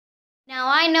Now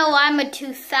I know I'm a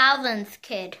 2000s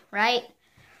kid, right?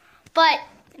 But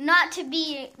not to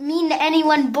be mean to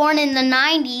anyone born in the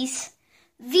 90s,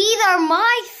 these are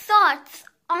my thoughts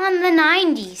on the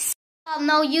 90s.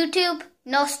 No YouTube,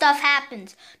 no stuff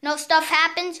happens. No stuff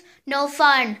happens, no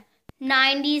fun.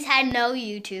 90s had no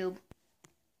YouTube.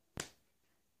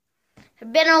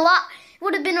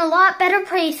 Would have been a lot better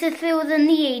place if it was in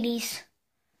the 80s.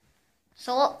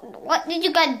 So what did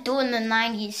you guys do in the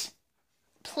 90s?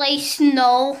 Play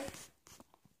snow?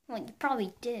 Well, you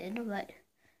probably did, but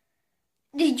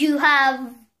did you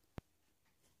have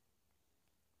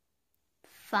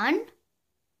fun?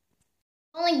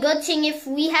 Only good thing, if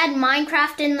we had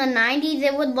Minecraft in the 90s,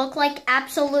 it would look like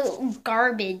absolute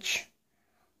garbage.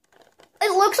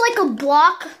 It looks like a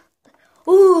block.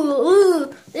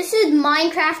 Ooh, this is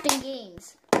Minecraft in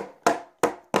games.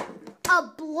 A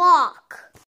block.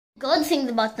 Good things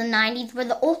about the 90s were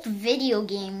the old video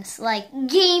games, like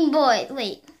Game Boy.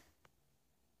 Wait,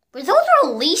 were those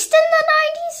released in the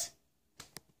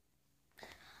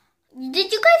 90s?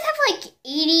 Did you guys have like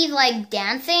 80s like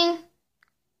dancing?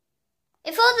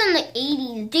 If it was in the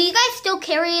 80s, do you guys still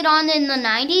carry it on in the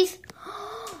 90s?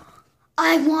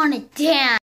 I want to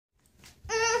dance.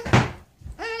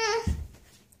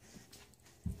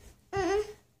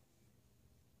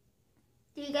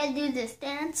 Do you guys do this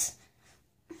dance?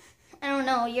 I don't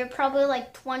know. You're probably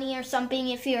like 20 or something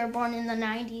if you were born in the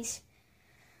 90s.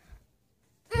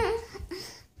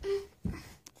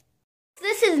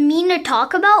 This is mean to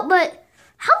talk about, but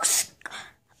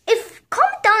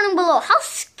comment down below, how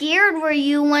scared were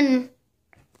you when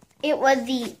it was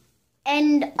the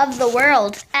end of the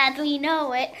world as we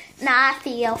know it? Nah, I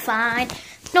feel fine.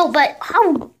 No, but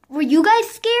how were you guys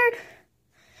scared?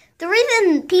 The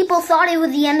reason people thought it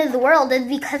was the end of the world is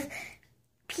because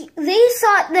they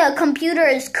thought the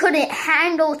computers couldn't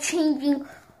handle changing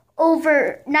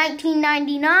over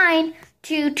 1999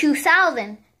 to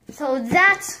 2000. So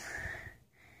that's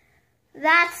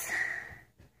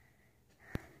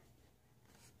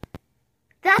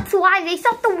why they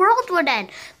thought the world would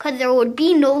end, because there would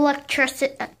be no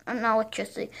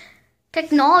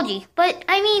technology. But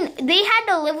I mean, they had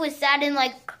to live with that in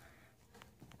like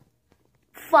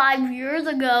 5 years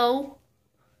ago.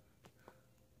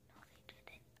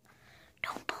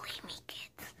 Don't believe me,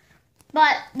 kids.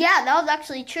 But yeah, that was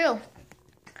actually true.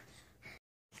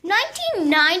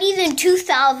 1990s and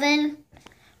 2000,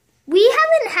 we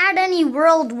haven't had any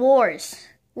world wars,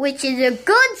 which is a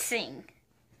good thing.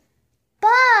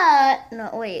 But,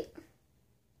 no, wait,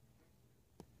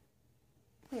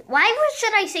 why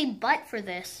should I say but for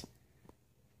this?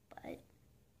 But,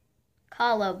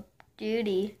 Call of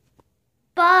Duty.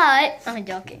 But, I'm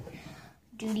joking.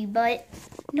 Duty, but,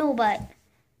 no but.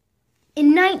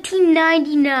 In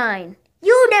 1999, I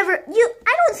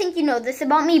don't think you know this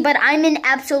about me, but I'm an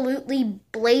absolutely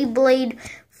Blade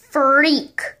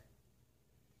freak.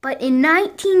 But in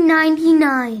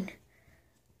 1999,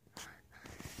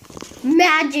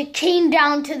 magic came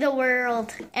down to the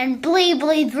world and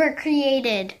Blades were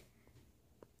created.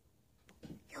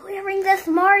 You hearing this,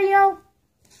 Mario?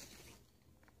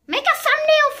 Make a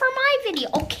thumbnail for my video.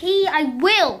 Okay, I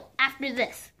will after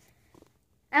this.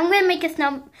 I'm going to make a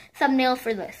thumbnail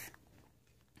for this.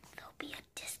 There'll be a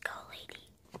disco lady.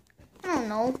 I don't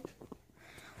know.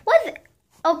 What is it?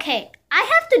 Okay, I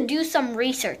have to do some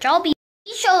research.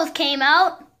 These shows came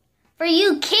out. For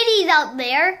you kiddies out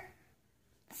there,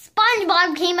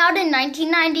 SpongeBob came out in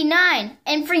 1999.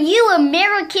 And for you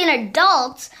American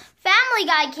adults, Family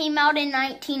Guy came out in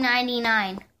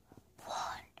 1999.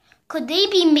 What? Could they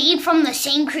be made from the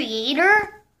same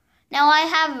creator? Now, I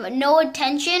have no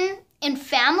attention in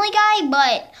Family Guy,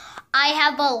 but I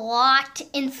have a lot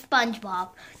in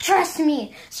SpongeBob. Trust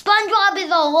me, SpongeBob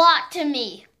is a lot to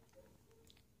me.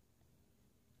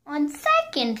 On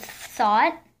second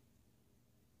thought,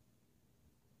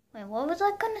 wait, what was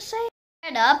I gonna say?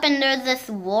 Head up and there's this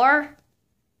war.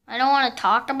 I don't want to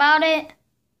talk about it.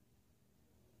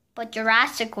 But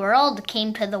Jurassic World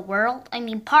came to the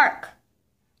park.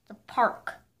 The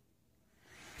park.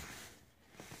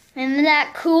 Isn't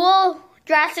that cool?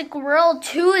 Jurassic World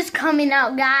 2 is coming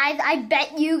out, guys. I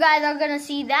bet you guys are gonna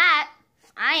see that.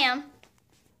 I am.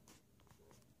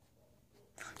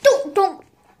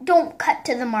 Don't cut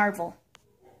to the Marvel.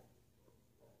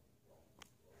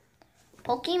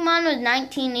 Pokemon was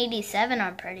 1987,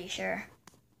 I'm pretty sure.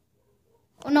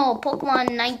 Oh no, Pokemon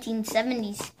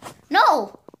 1970s.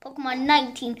 No, Pokemon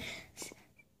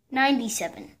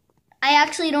 1997. I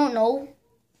actually don't know.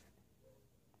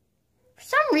 For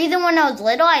some reason when I was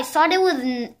little, I thought it was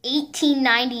in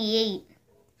 1898.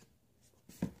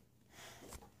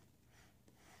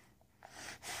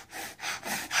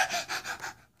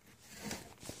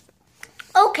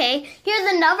 Okay,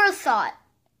 here's another thought.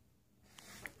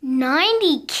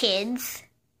 90 kids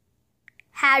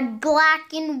had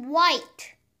black and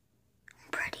white.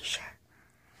 I'm pretty sure.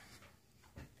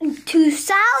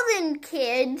 2000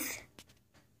 kids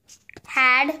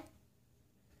had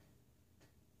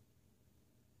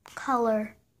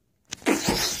color.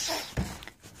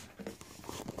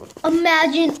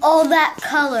 Imagine all that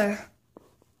color.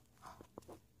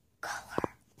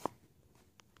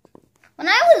 When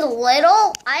I was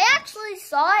little, I actually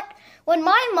saw it when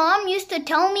my mom used to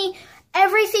tell me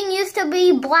everything used to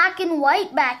be black and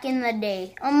white back in the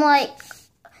day. I'm like,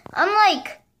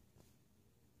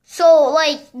 so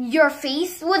like your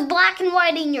face was black and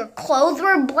white and your clothes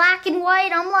were black and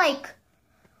white? I'm like,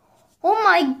 oh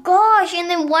my gosh. And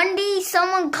then one day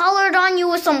someone colored on you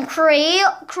with some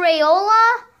Crayola.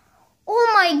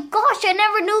 Oh my gosh, I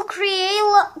never knew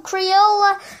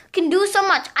Crayola can do so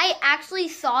much. I actually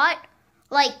thought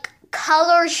like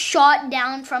colors shot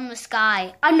down from the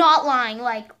sky. I'm not lying.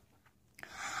 Like,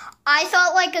 I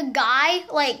thought like a guy,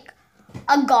 like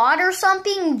a god or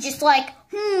something, just like,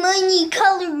 I need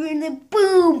color, and then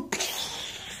boom,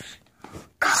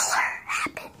 color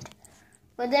happened.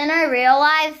 But then I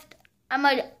realized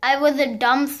I was a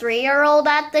dumb 3-year-old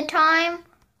at the time.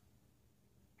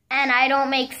 And I don't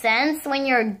make sense when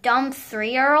you're a dumb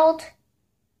 3-year-old.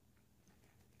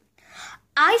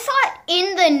 I thought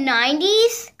in the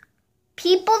 90s,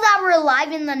 people that were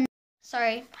alive in the...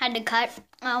 Sorry, had to cut.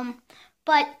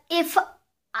 But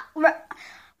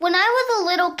when I was a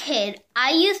little kid,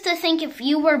 I used to think if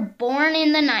you were born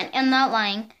in the... I'm not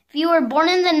lying. If you were born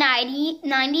in the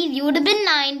 90s, you would have been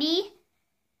 90.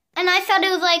 And I thought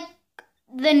it was like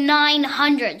the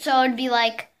 900. So it would be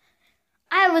like,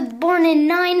 I was born in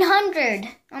 900.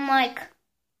 I'm like,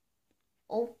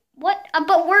 oh, what?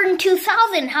 But we're in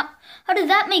 2000. How does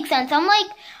that make sense? I'm like,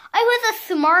 I was a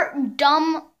smart,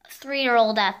 dumb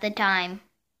 3-year-old at the time.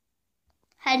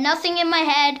 Had nothing in my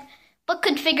head, but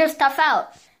could figure stuff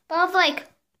out. But I was like,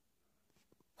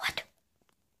 what?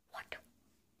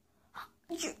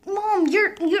 Mom,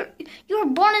 you were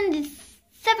born in the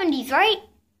 70s, right?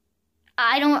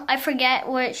 I forget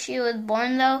where she was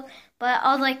born though. But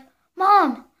I was like,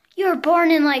 Mom, you were born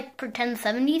in like pretend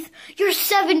 70s? You're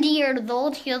 70 years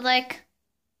old. She was like,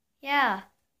 yeah.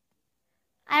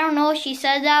 I don't know if she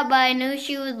said that, but I knew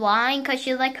she was lying because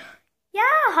she was like, yeah,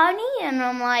 honey. And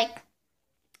I'm like,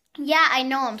 yeah, I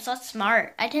know, I'm so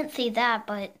smart. I didn't say that,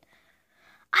 but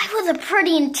I was a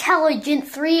pretty intelligent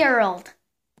 3-year-old.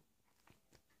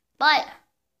 But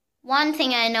one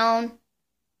thing I know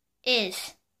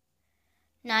is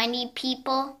 90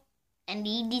 people and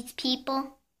 80s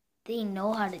people, they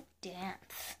know how to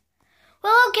dance.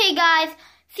 Well, okay, guys.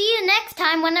 See you next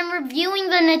time when I'm reviewing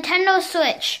the Nintendo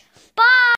Switch. Bye!